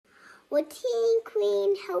Routine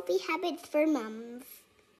Queen, healthy habits for moms.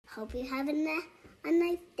 Hope you have a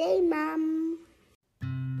nice day, Mom.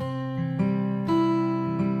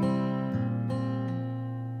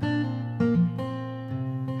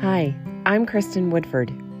 Hi, I'm Kristin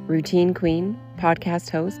Woodford, Routine Queen, podcast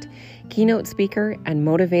host, keynote speaker, and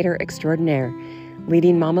motivator extraordinaire,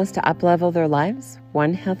 leading mamas to up-level their lives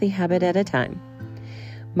one healthy habit at a time.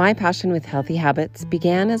 My passion with healthy habits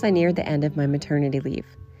began as I neared the end of my maternity leave.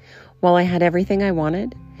 While I had everything I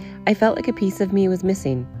wanted, I felt like a piece of me was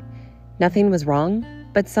missing. Nothing was wrong,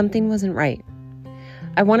 but something wasn't right.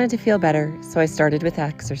 I wanted to feel better, so I started with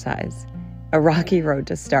exercise. A rocky road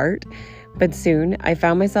to start, but soon I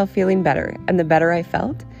found myself feeling better, and the better I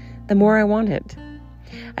felt, the more I wanted.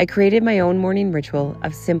 I created my own morning ritual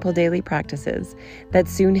of simple daily practices that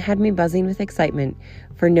soon had me buzzing with excitement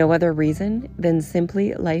for no other reason than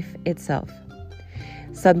simply life itself.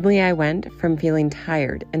 Suddenly I went from feeling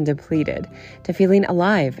tired and depleted to feeling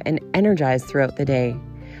alive and energized throughout the day.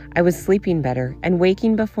 I was sleeping better and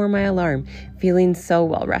waking before my alarm, feeling so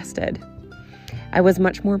well rested. I was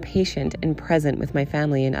much more patient and present with my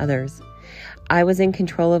family and others. I was in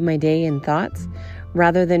control of my day and thoughts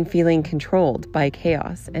rather than feeling controlled by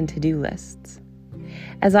chaos and to-do lists.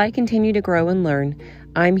 As I continue to grow and learn,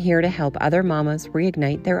 I'm here to help other mamas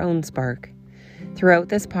reignite their own spark. Throughout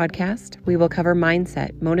this podcast, we will cover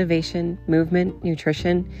mindset, motivation, movement,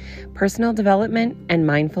 nutrition, personal development, and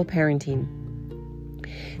mindful parenting.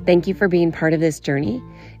 Thank you for being part of this journey.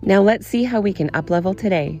 Now let's see how we can up-level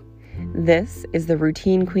today. This is the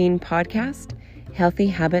Routine Queen podcast, Healthy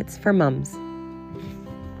Habits for Mums.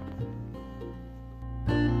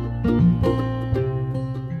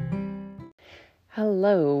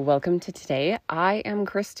 Hello, welcome to today. I am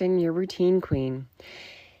Kristin, your Routine Queen.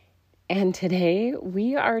 And today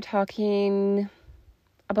we are talking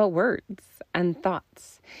about words and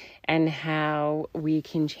thoughts and how we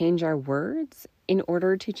can change our words in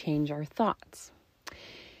order to change our thoughts.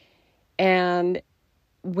 And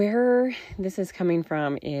where this is coming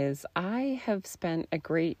from is I have spent a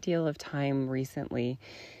great deal of time recently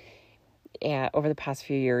over the past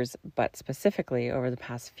few years, but specifically over the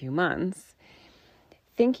past few months,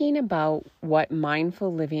 thinking about what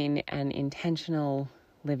mindful living and intentional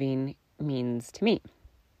living means to me.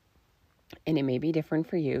 And it may be different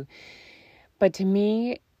for you, but to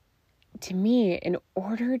me, in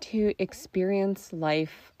order to experience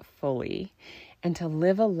life fully and to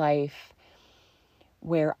live a life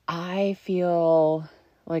where I feel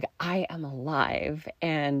like I am alive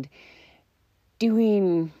and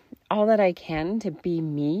doing all that I can to be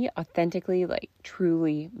me, authentically, like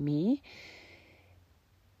truly me,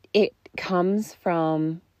 it comes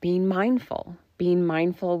from being mindful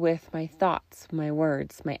with my thoughts, my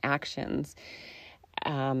words, my actions.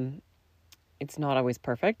 It's not always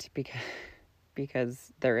perfect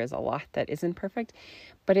because there is a lot that isn't perfect,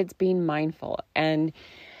 but it's being mindful. And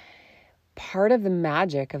part of the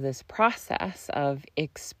magic of this process of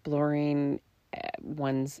exploring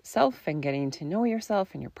one's self and getting to know yourself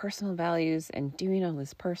and your personal values and doing all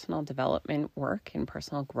this personal development work and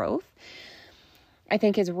personal growth, I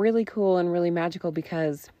think is really cool and really magical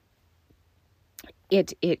because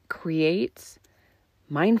it creates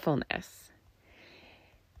mindfulness.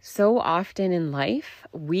 So often in life,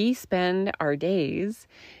 we spend our days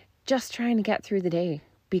just trying to get through the day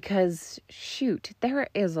because, shoot, there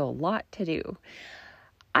is a lot to do.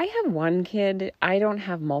 I have one kid. I don't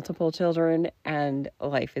have multiple children, and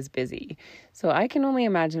life is busy. So I can only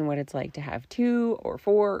imagine what it's like to have 2 or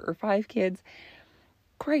 4 or 5 kids.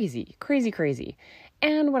 Crazy, crazy, crazy.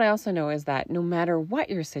 And what I also know is that no matter what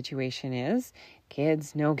your situation is,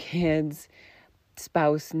 kids, no kids,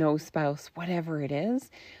 spouse, no spouse, whatever it is,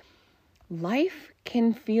 life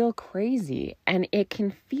can feel crazy, and it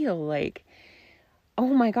can feel like, oh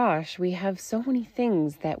my gosh, we have so many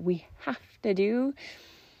things that we have to do,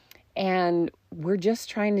 and we're just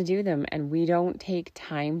trying to do them, and we don't take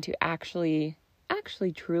time to actually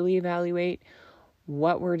truly evaluate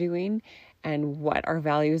what we're doing and what our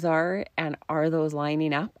values are, and are those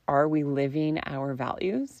lining up? Are we living our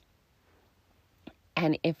values?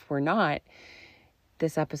 And if we're not,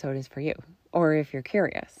 this episode is for you. Or if you're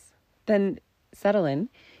curious, then settle in,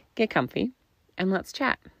 get comfy, and let's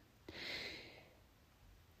chat.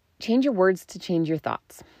 Change your words to change your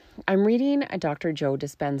thoughts. I'm reading a Dr. Joe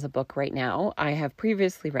Dispenza book right now. I have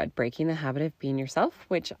previously read Breaking the Habit of Being Yourself,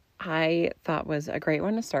 which I thought was a great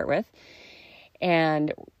one to start with.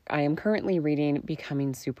 And I am currently reading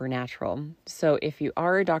Becoming Supernatural. So if you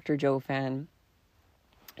are a Dr. Joe fan,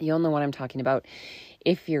 you'll know what I'm talking about.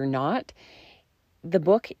 If you're not, The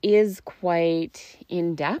book is quite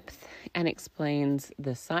in-depth and explains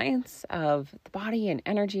the science of the body and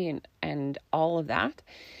energy and all of that.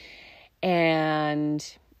 And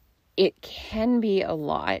it can be a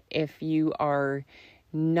lot if you are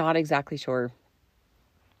not exactly sure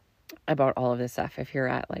about all of this stuff. If you're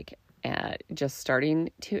at just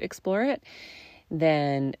starting to explore it,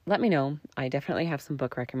 then let me know. I definitely have some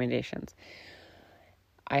book recommendations.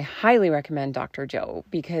 I highly recommend Dr. Joe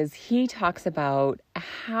because he talks about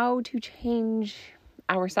how to change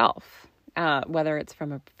ourselves, whether it's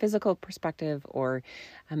from a physical perspective or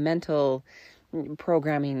a mental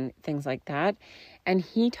programming, things like that. And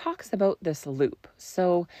he talks about this loop.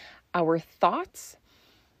 So our thoughts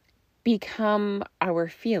become our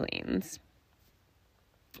feelings,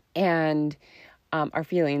 and our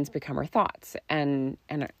feelings become our thoughts, and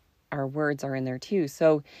our words are in there too.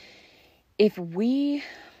 So if we,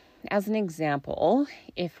 as an example,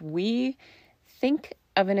 if we think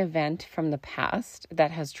of an event from the past that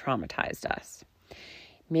has traumatized us,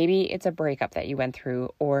 maybe it's a breakup that you went through,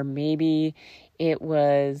 or maybe it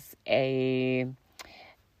was a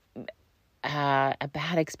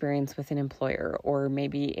bad experience with an employer, or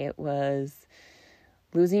maybe it was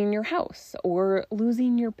losing your house or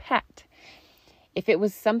losing your pet. If it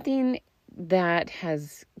was something that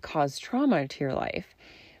has caused trauma to your life,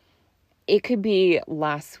 it could be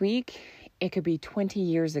last week, it could be 20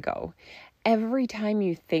 years ago. Every time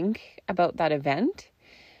you think about that event,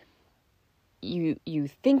 you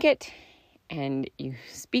think it and you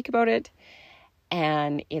speak about it,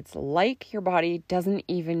 and it's like your body doesn't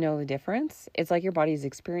even know the difference. It's like your body's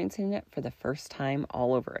experiencing it for the first time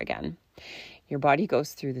all over again. Your body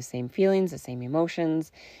goes through the same feelings, the same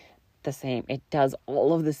emotions, it does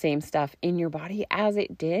all of the same stuff in your body as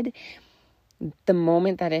it did the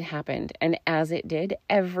moment that it happened, and as it did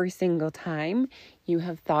every single time you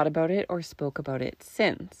have thought about it or spoke about it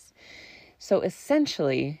since. So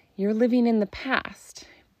essentially, you're living in the past,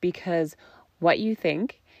 because what you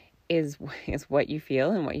think is what you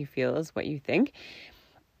feel, and what you feel is what you think.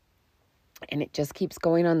 And it just keeps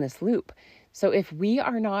going on this loop. So if we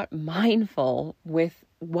are not mindful with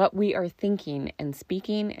what we are thinking and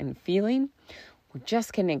speaking and feeling, we're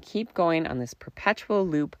just going to keep going on this perpetual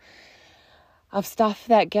loop of stuff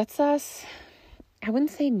that gets us, I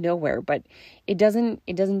wouldn't say nowhere, but it doesn't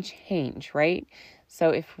change, right?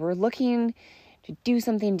 So if we're looking to do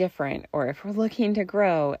something different, or if we're looking to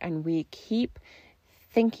grow, and we keep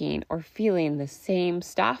thinking or feeling the same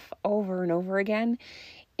stuff over and over again,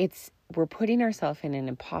 we're putting ourselves in an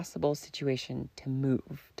impossible situation to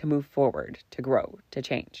move forward, to grow, to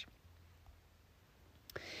change.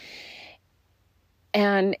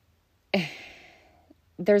 And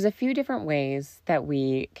there's a few different ways that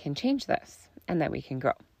we can change this and that we can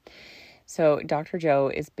grow. So Dr.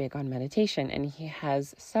 Joe is big on meditation, and he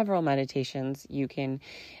has several meditations. You can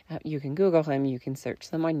Google him, you can search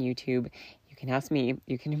them on YouTube, you can ask me,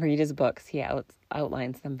 you can read his books. He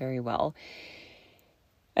outlines them very well.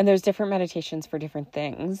 And there's different meditations for different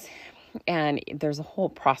things, and there's a whole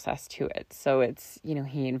process to it. So it's,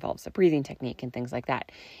 he involves a breathing technique and things like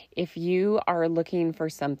that. If you are looking for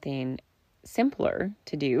something simpler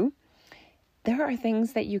to do, there are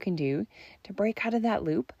things that you can do to break out of that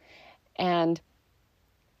loop and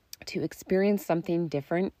to experience something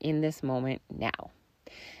different in this moment now.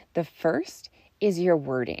 The first is your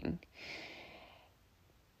wording.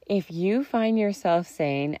 If you find yourself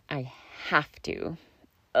saying, I have to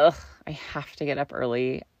get up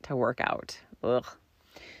early to work out.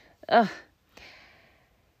 I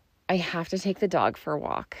have to take the dog for a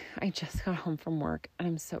walk. I just got home from work and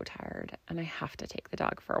I'm so tired, and I have to take the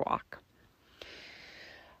dog for a walk.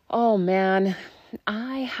 Oh man,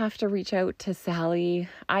 I have to reach out to Sally.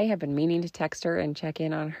 I have been meaning to text her and check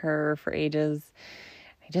in on her for ages.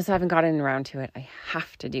 I just haven't gotten around to it. I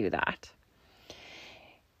have to do that.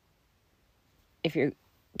 If you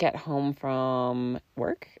get home from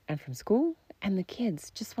work and from school and the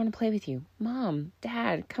kids just want to play with you, Mom,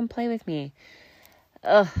 Dad, come play with me.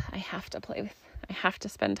 I have to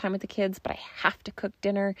spend time with the kids, but I have to cook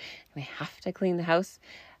dinner and I have to clean the house.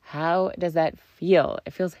 How does that feel?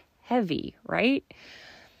 It feels heavy, right?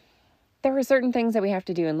 There are certain things that we have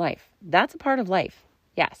to do in life. That's a part of life.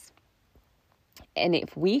 Yes. And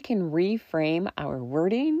if we can reframe our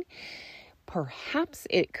wording, perhaps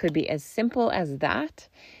it could be as simple as that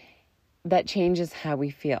changes how we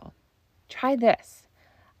feel. Try this.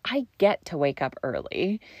 I get to wake up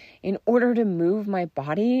early in order to move my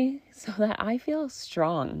body so that I feel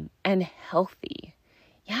strong and healthy.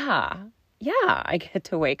 Yeah, I get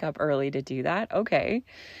to wake up early to do that. Okay.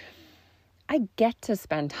 I get to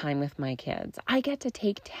spend time with my kids. I get to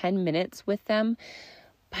take 10 minutes with them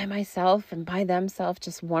by myself and by themselves,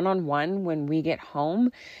 just one-on-one when we get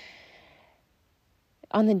home.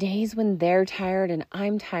 On the days when they're tired and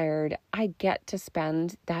I'm tired, I get to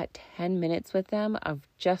spend that 10 minutes with them of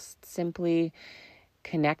just simply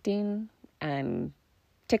connecting and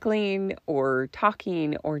tickling or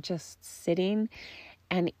talking or just sitting,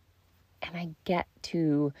 and I get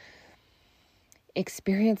to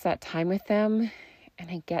experience that time with them,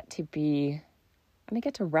 and I get to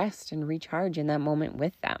rest and recharge in that moment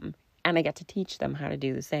with them, and I get to teach them how to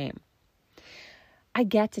do the same. I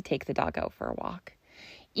get to take the dog out for a walk.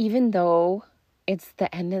 Even though it's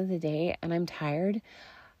the end of the day and I'm tired,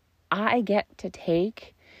 I get to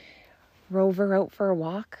take Rover out for a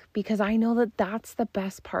walk because I know that that's the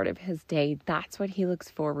best part of his day. That's what he looks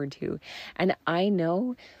forward to. And I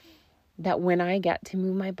know that when I get to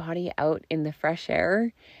move my body out in the fresh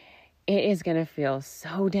air, it is going to feel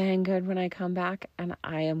so dang good when I come back, and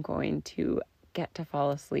I am going to get to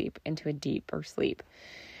fall asleep into a deeper sleep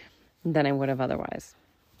than I would have otherwise.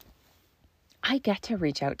 I get to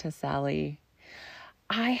reach out to Sally.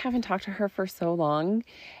 I haven't talked to her for so long,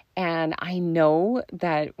 and I know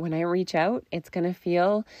that when I reach out, it's going to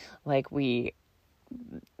feel like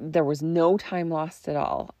there was no time lost at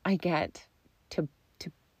all. I get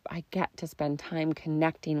to spend time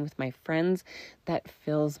connecting with my friends. That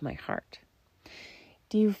fills my heart.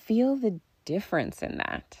 Do you feel the difference in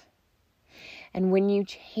that? And when you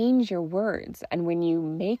change your words and when you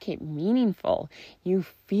make it meaningful, you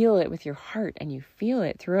feel it with your heart and you feel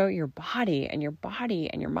it throughout your body and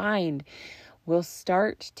your mind will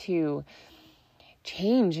start to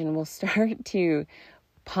change and will start to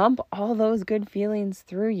pump all those good feelings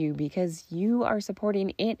through you because you are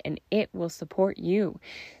supporting it and it will support you.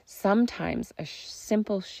 Sometimes a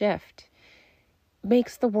simple shift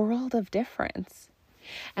makes the world of difference.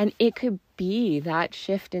 And it could be that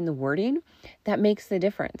shift in the wording that makes the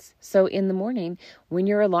difference. So in the morning, when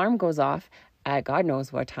your alarm goes off at God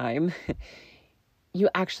knows what time, you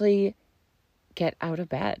actually get out of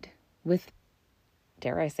bed with,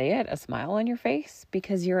 dare I say it, a smile on your face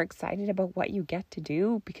because you're excited about what you get to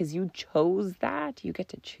do because you chose that. You get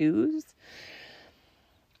to choose.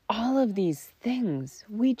 All of these things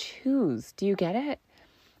we choose. Do you get it?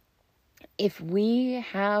 If we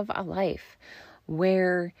have a life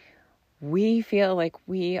where we feel like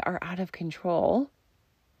we are out of control,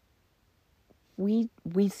 we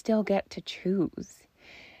still get to choose.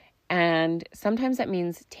 And sometimes that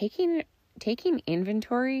means taking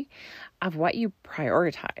inventory of what you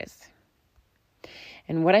prioritize.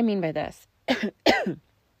 And what I mean by this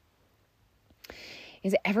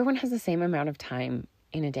is everyone has the same amount of time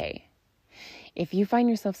in a day. If you find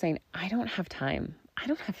yourself saying, I don't have time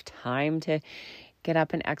to get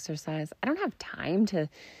up and exercise, I don't have time to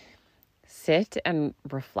sit and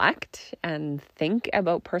reflect and think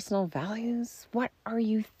about personal values. What are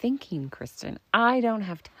you thinking, Kristin? I don't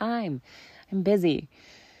have time. I'm busy.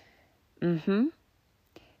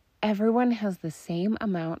 Everyone has the same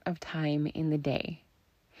amount of time in the day.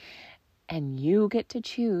 And you get to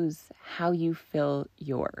choose how you fill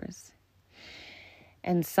yours.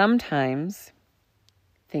 And sometimes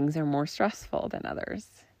things are more stressful than others.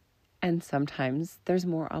 And sometimes there's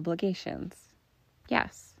more obligations.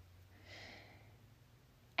 Yes.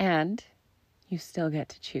 And you still get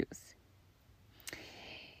to choose.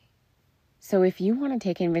 So if you want to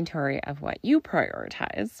take inventory of what you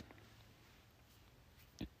prioritize,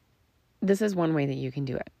 this is one way that you can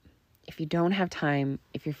do it. If you don't have time,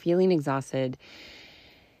 if you're feeling exhausted,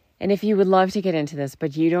 and if you would love to get into this,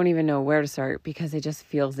 but you don't even know where to start because it just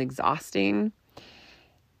feels exhausting,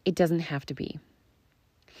 it doesn't have to be.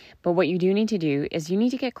 But what you do need to do is you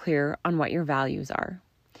need to get clear on what your values are.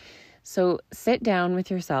 So sit down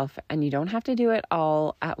with yourself, and you don't have to do it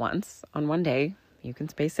all at once on one day. You can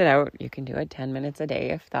space it out. You can do it 10 minutes a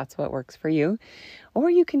day if that's what works for you.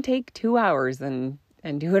 Or you can take 2 hours and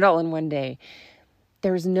do it all in one day.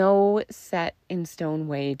 There's no set in stone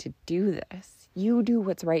way to do this. You do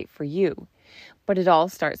what's right for you. But it all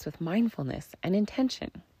starts with mindfulness and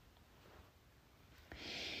intention.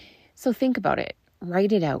 So think about it.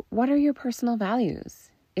 Write it out. What are your personal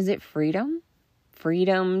values? Is it freedom?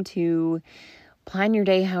 Freedom to plan your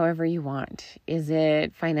day however you want? Is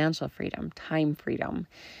it financial freedom? Time freedom?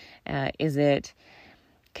 Is it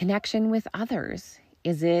connection with others?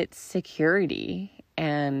 Is it security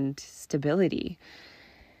and stability?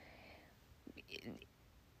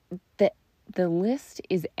 The list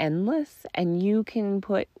is endless, and you can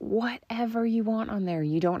put whatever you want on there.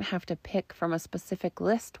 You don't have to pick from a specific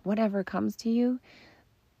list. Whatever comes to you,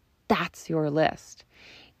 that's your list.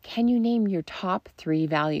 Can you name your top 3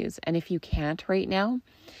 values? And if you can't right now,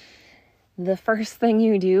 the first thing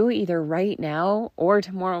you do, either right now or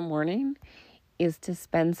tomorrow morning, is to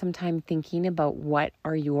spend some time thinking about what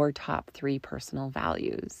are your top 3 personal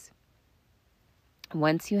values.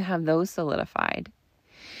 Once you have those solidified,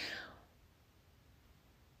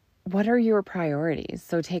 what are your priorities?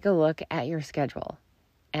 So take a look at your schedule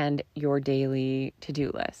and your daily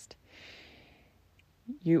to-do list.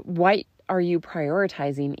 What are you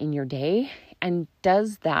prioritizing in your day? And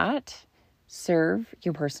does that serve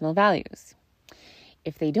your personal values?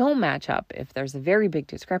 If they don't match up, if there's a very big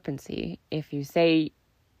discrepancy, if you say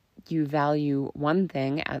you value one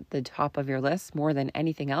thing at the top of your list more than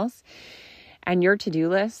anything else, and your to-do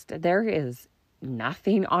list, there is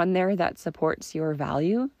nothing on there that supports your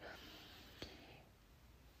value,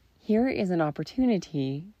 here is an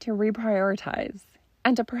opportunity to reprioritize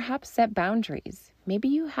and to perhaps set boundaries. Maybe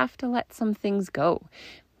you have to let some things go.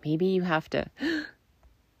 Maybe you have to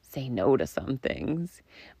say no to some things.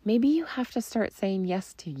 Maybe you have to start saying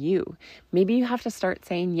yes to you. Maybe you have to start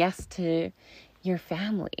saying yes to your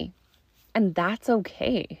family. And that's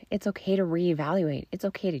okay. It's okay to reevaluate. It's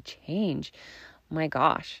okay to change. My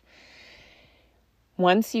gosh.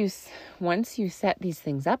 Once you set these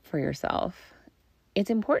things up for yourself, it's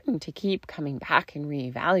important to keep coming back and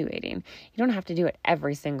reevaluating. You don't have to do it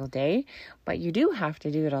every single day, but you do have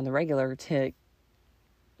to do it on the regular to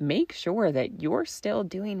make sure that you're still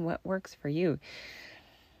doing what works for you.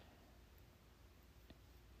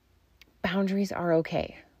 Boundaries are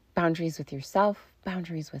okay. Boundaries with yourself,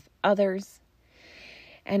 boundaries with others,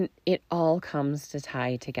 and it all comes to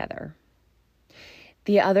tie together.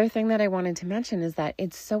 The other thing that I wanted to mention is that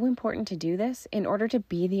it's so important to do this in order to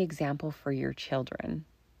be the example for your children.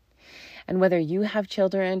 And whether you have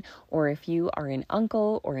children, or if you are an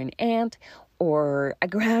uncle or an aunt or a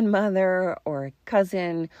grandmother or a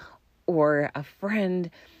cousin or a friend,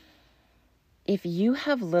 if you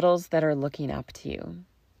have littles that are looking up to you,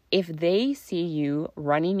 if they see you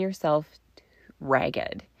running yourself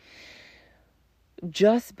ragged,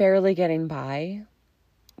 just barely getting by,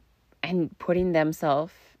 and putting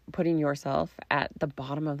yourself at the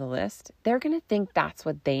bottom of the list, they're going to think that's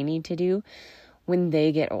what they need to do when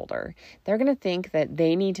they get older. They're going to think that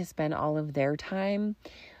they need to spend all of their time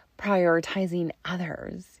prioritizing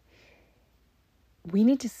others. We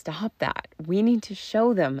need to stop that. We need to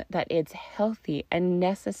show them that it's healthy and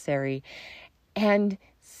necessary and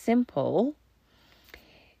simple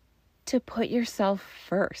to put yourself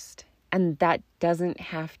first. And that doesn't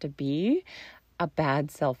have to be a bad,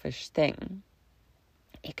 selfish thing.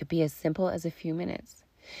 It could be as simple as a few minutes.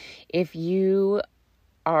 If you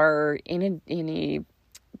are in a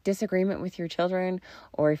disagreement with your children,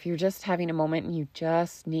 or if you're just having a moment and you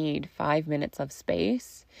just need 5 minutes of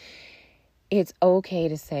space, it's okay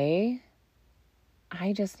to say,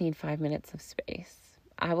 I just need 5 minutes of space.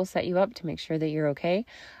 I will set you up to make sure that you're okay.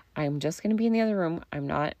 I'm just going to be in the other room. I'm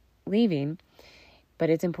not leaving, but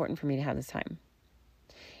it's important for me to have this time.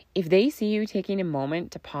 If they see you taking a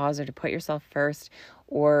moment to pause or to put yourself first,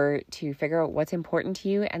 or to figure out what's important to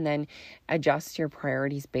you and then adjust your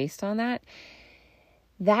priorities based on that,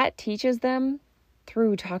 that teaches them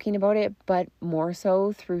through talking about it, but more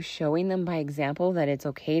so through showing them by example that it's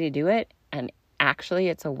okay to do it. And actually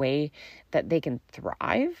it's a way that they can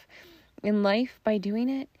thrive in life by doing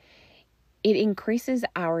it. It increases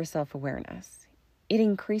our self-awareness. It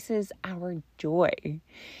increases our joy.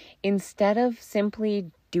 Instead of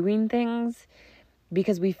simply doing things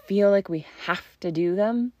because we feel like we have to do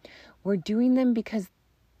them, we're doing them because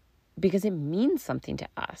it means something to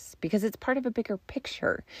us, because it's part of a bigger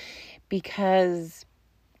picture, because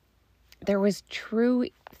there was true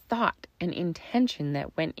thought and intention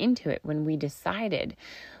that went into it when we decided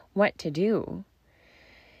what to do.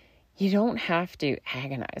 You don't have to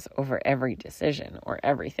agonize over every decision or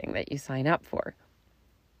everything that you sign up for.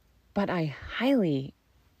 But I highly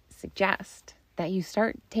suggest that you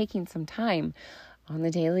start taking some time on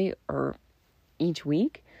the daily or each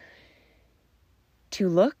week to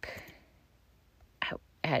look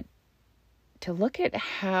at a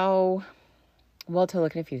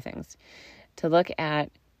few things. To look at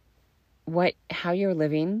how you're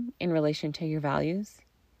living in relation to your values,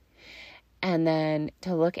 and then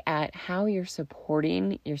to look at how you're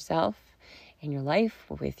supporting yourself in your life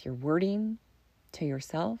with your wording to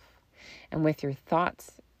yourself and with your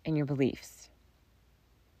thoughts and your beliefs.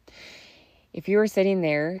 If you are sitting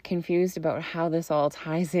there confused about how this all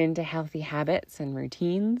ties into healthy habits and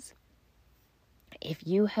routines, if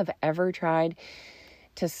you have ever tried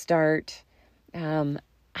to start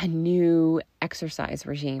a new exercise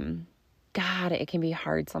regime, God, it can be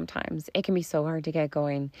hard sometimes. It can be so hard to get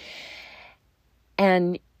going.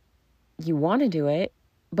 And you want to do it,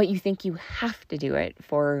 but you think you have to do it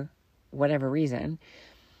for whatever reason.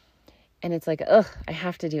 And it's like, ugh, I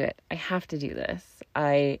have to do it. I have to do this.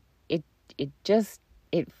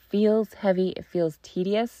 It feels heavy. It feels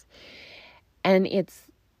tedious. And it's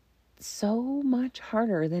so much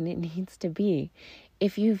harder than it needs to be.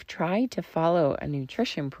 If you've tried to follow a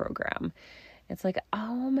nutrition program, it's like,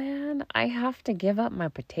 oh man, I have to give up my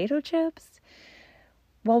potato chips.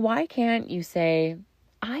 Well, why can't you say,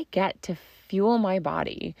 I get to fuel my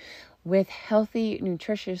body with healthy,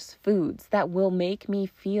 nutritious foods that will make me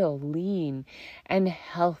feel lean and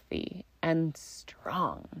healthy and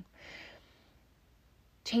strong?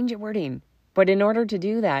 Change your wording. But in order to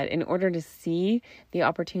do that, in order to see the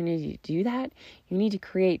opportunity to do that, you need to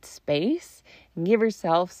create space and give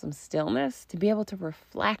yourself some stillness to be able to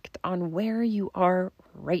reflect on where you are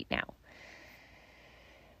right now.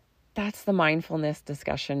 That's the mindfulness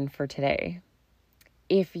discussion for today.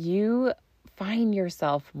 If you find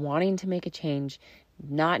yourself wanting to make a change,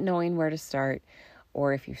 not knowing where to start,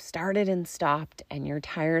 or if you started and stopped and you're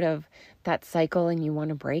tired of that cycle and you want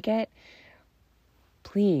to break it,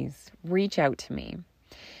 please reach out to me.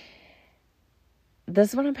 This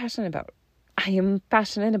is what I'm passionate about. I am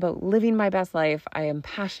passionate about living my best life. I am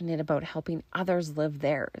passionate about helping others live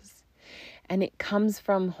theirs. And it comes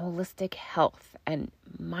from holistic health and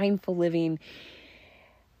mindful living.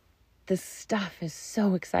 This stuff is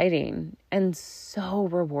so exciting and so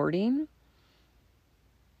rewarding,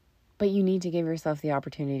 but you need to give yourself the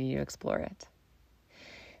opportunity to explore it.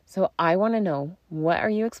 So I want to know, what are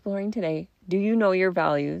you exploring today? Do you know your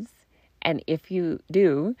values? And if you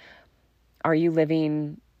do, are you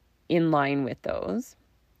living in line with those?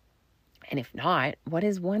 And if not, what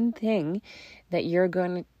is one thing that you're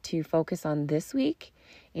going to focus on this week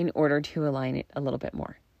in order to align it a little bit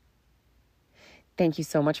more? Thank you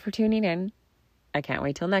so much for tuning in. I can't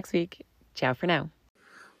wait till next week. Ciao for now.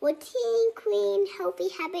 Routine Queen, healthy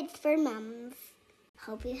habits for moms.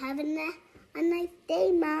 Hope you have a nice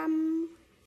day, Mom.